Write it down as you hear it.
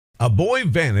A boy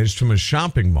vanished from a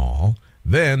shopping mall.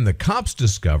 Then the cops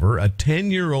discover a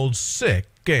 10-year-old sick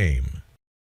game.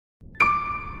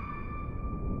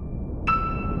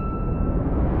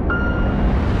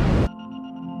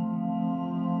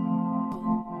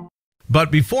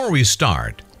 But before we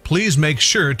start, please make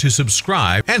sure to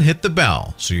subscribe and hit the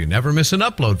bell so you never miss an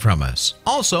upload from us.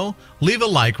 Also, leave a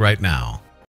like right now.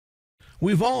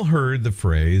 We've all heard the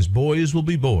phrase, "boys will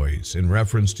be boys," in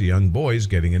reference to young boys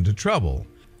getting into trouble.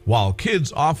 While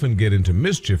kids often get into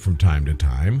mischief from time to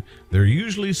time, they're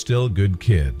usually still good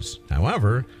kids.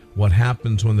 However, what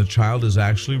happens when the child is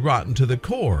actually rotten to the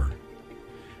core?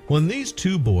 When these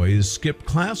two boys skipped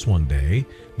class one day,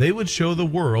 they would show the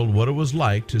world what it was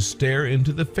like to stare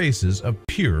into the faces of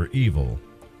pure evil.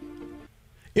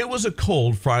 It was a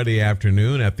cold Friday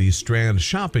afternoon at the Strand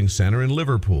Shopping Center in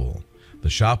Liverpool. The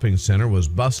shopping center was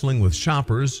bustling with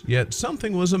shoppers, yet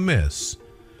something was amiss.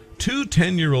 Two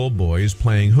 10-year-old boys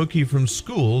playing hooky from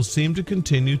school seemed to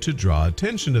continue to draw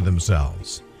attention to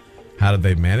themselves. How did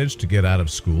they manage to get out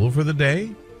of school for the day?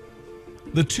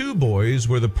 The two boys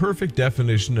were the perfect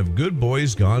definition of good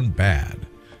boys gone bad.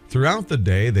 Throughout the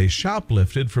day, they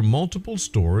shoplifted from multiple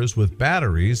stores with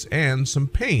batteries and some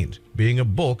paint being a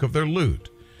bulk of their loot.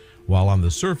 While on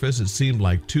the surface it seemed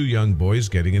like two young boys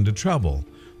getting into trouble,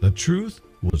 the truth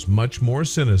was much more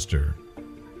sinister.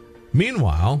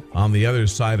 Meanwhile, on the other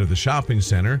side of the shopping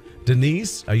center,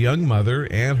 Denise, a young mother,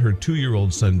 and her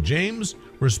 2-year-old son James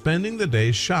were spending the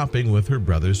day shopping with her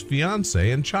brother's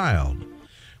fiancé and child.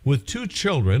 With 2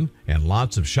 children and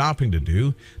lots of shopping to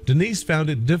do, Denise found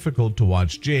it difficult to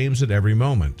watch James at every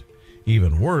moment.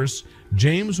 Even worse,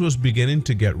 James was beginning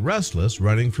to get restless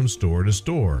running from store to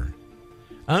store.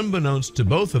 Unbeknownst to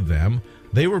both of them,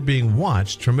 they were being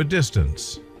watched from a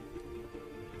distance.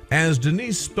 As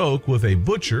Denise spoke with a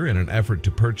butcher in an effort to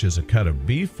purchase a cut of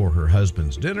beef for her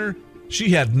husband's dinner, she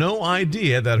had no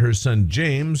idea that her son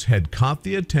James had caught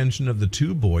the attention of the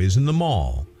two boys in the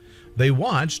mall. They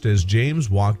watched as James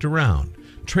walked around,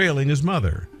 trailing his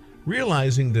mother.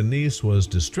 Realizing Denise was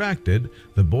distracted,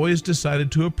 the boys decided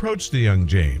to approach the young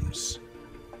James.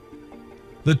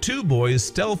 The two boys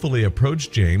stealthily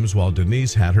approached James while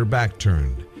Denise had her back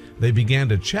turned. They began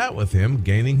to chat with him,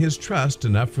 gaining his trust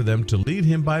enough for them to lead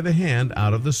him by the hand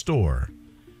out of the store.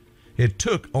 It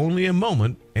took only a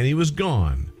moment and he was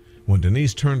gone. When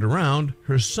Denise turned around,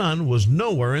 her son was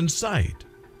nowhere in sight.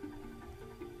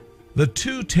 The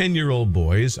two 10-year-old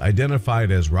boys, identified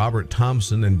as Robert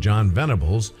Thompson and John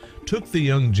Venables, took the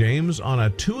young James on a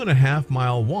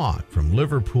 2.5-mile walk from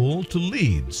Liverpool to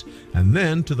Leeds and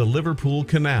then to the Liverpool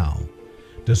Canal.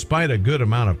 Despite a good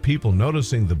amount of people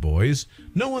noticing the boys,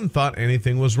 no one thought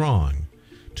anything was wrong.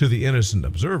 To the innocent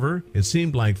observer, it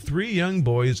seemed like 3 young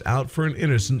boys out for an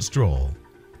innocent stroll.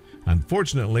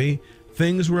 Unfortunately,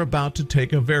 things were about to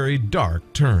take a very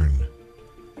dark turn.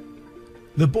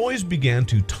 The boys began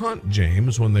to taunt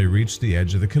James when they reached the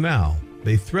edge of the canal.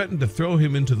 They threatened to throw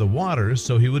him into the water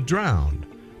so he would drown.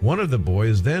 One of the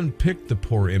boys then picked the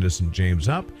poor innocent James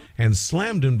up and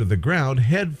slammed him to the ground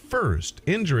head first,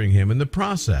 injuring him in the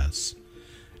process.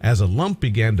 As a lump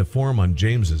began to form on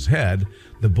James's head,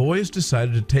 the boys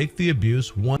decided to take the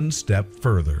abuse one step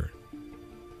further.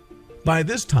 By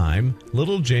this time,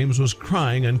 little James was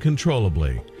crying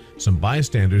uncontrollably. Some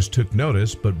bystanders took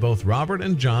notice, but both Robert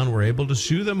and John were able to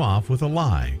shoo them off with a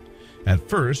lie. At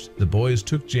first, the boys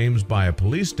took James by a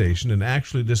police station and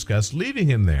actually discussed leaving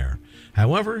him there.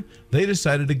 However, they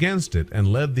decided against it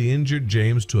and led the injured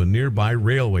James to a nearby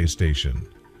railway station.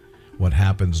 What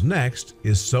happens next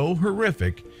is so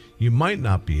horrific, you might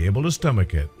not be able to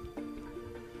stomach it.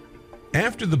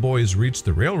 After the boys reached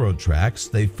the railroad tracks,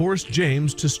 they forced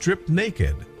James to strip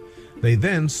naked. They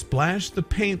then splashed the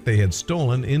paint they had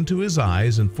stolen into his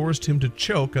eyes and forced him to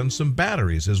choke on some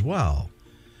batteries as well.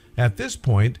 At this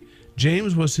point,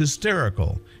 James was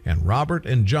hysterical, and Robert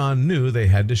and John knew they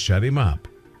had to shut him up.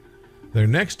 Their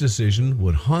next decision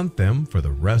would haunt them for the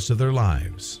rest of their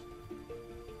lives.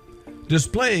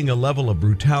 Displaying a level of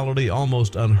brutality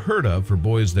almost unheard of for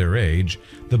boys their age,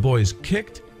 the boys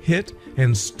kicked, hit,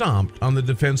 and stomped on the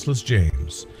defenseless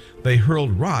James. They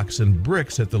hurled rocks and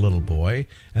bricks at the little boy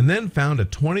and then found a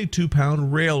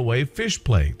 22-pound railway fish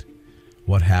plate.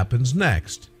 What happens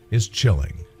next is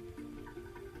chilling.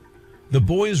 The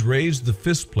boys raised the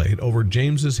fist plate over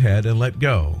James's head and let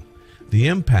go. The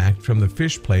impact from the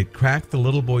fish plate cracked the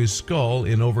little boy's skull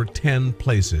in over 10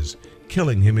 places,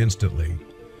 killing him instantly.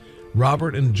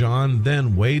 Robert and John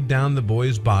then weighed down the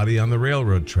boy's body on the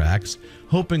railroad tracks,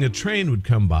 hoping a train would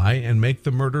come by and make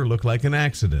the murder look like an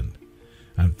accident.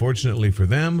 Unfortunately for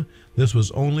them, this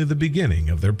was only the beginning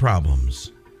of their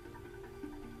problems.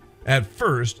 At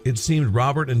first, it seemed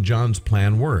Robert and John's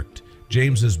plan worked.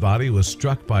 James's body was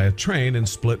struck by a train and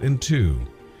split in two.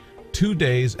 2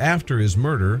 days after his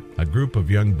murder, a group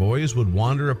of young boys would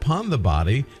wander upon the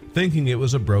body thinking it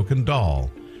was a broken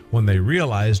doll. When they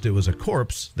realized it was a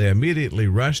corpse, they immediately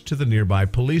rushed to the nearby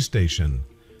police station.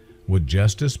 Would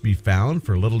justice be found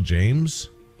for little James?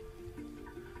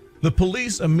 The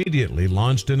police immediately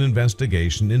launched an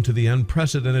investigation into the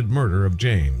unprecedented murder of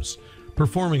James,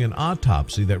 performing an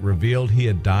autopsy that revealed he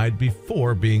had died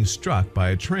before being struck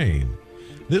by a train.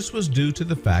 This was due to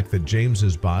the fact that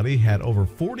James's body had over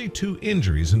 42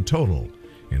 injuries in total.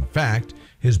 In fact,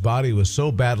 his body was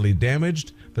so badly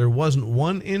damaged, there wasn't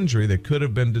one injury that could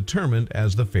have been determined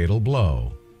as the fatal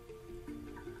blow.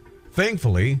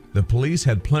 Thankfully, the police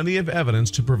had plenty of evidence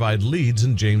to provide leads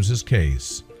in James's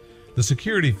case. The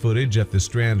security footage at the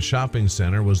Strand shopping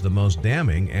center was the most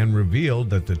damning and revealed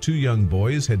that the two young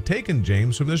boys had taken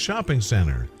James from the shopping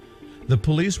center. The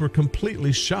police were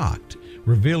completely shocked,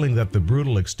 revealing that the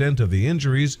brutal extent of the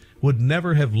injuries would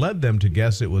never have led them to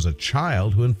guess it was a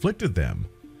child who inflicted them.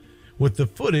 With the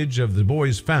footage of the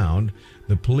boys found,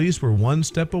 the police were one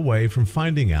step away from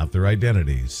finding out their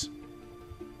identities.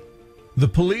 The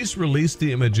police released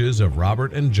the images of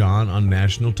Robert and John on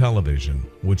national television,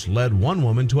 which led one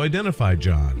woman to identify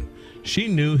John. She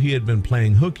knew he had been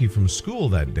playing hooky from school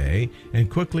that day and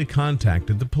quickly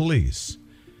contacted the police.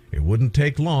 It wouldn't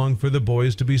take long for the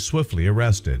boys to be swiftly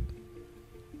arrested.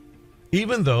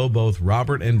 Even though both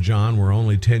Robert and John were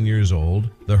only 10 years old,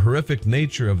 the horrific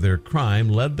nature of their crime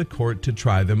led the court to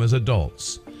try them as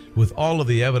adults. With all of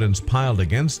the evidence piled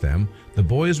against them, the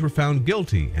boys were found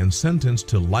guilty and sentenced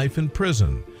to life in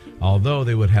prison, although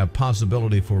they would have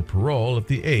possibility for parole at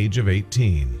the age of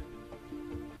 18.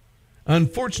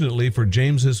 Unfortunately for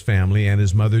James's family and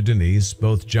his mother Denise,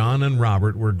 both John and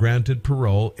Robert were granted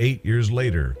parole 8 years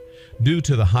later. Due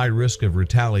to the high risk of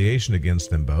retaliation against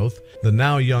them both, the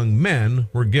now young men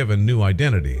were given new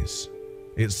identities.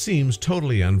 It seems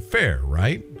totally unfair,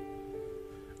 right?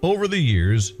 Over the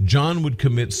years, John would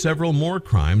commit several more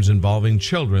crimes involving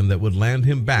children that would land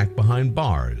him back behind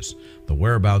bars. The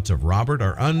whereabouts of Robert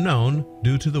are unknown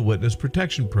due to the witness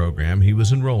protection program he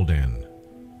was enrolled in.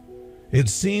 It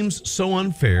seems so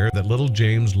unfair that little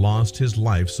James lost his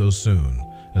life so soon,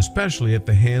 especially at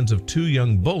the hands of two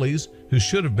young bullies who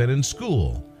should have been in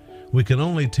school. We can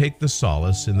only take the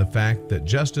solace in the fact that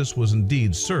justice was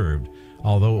indeed served,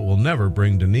 although it will never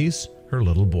bring Denise her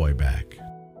little boy back.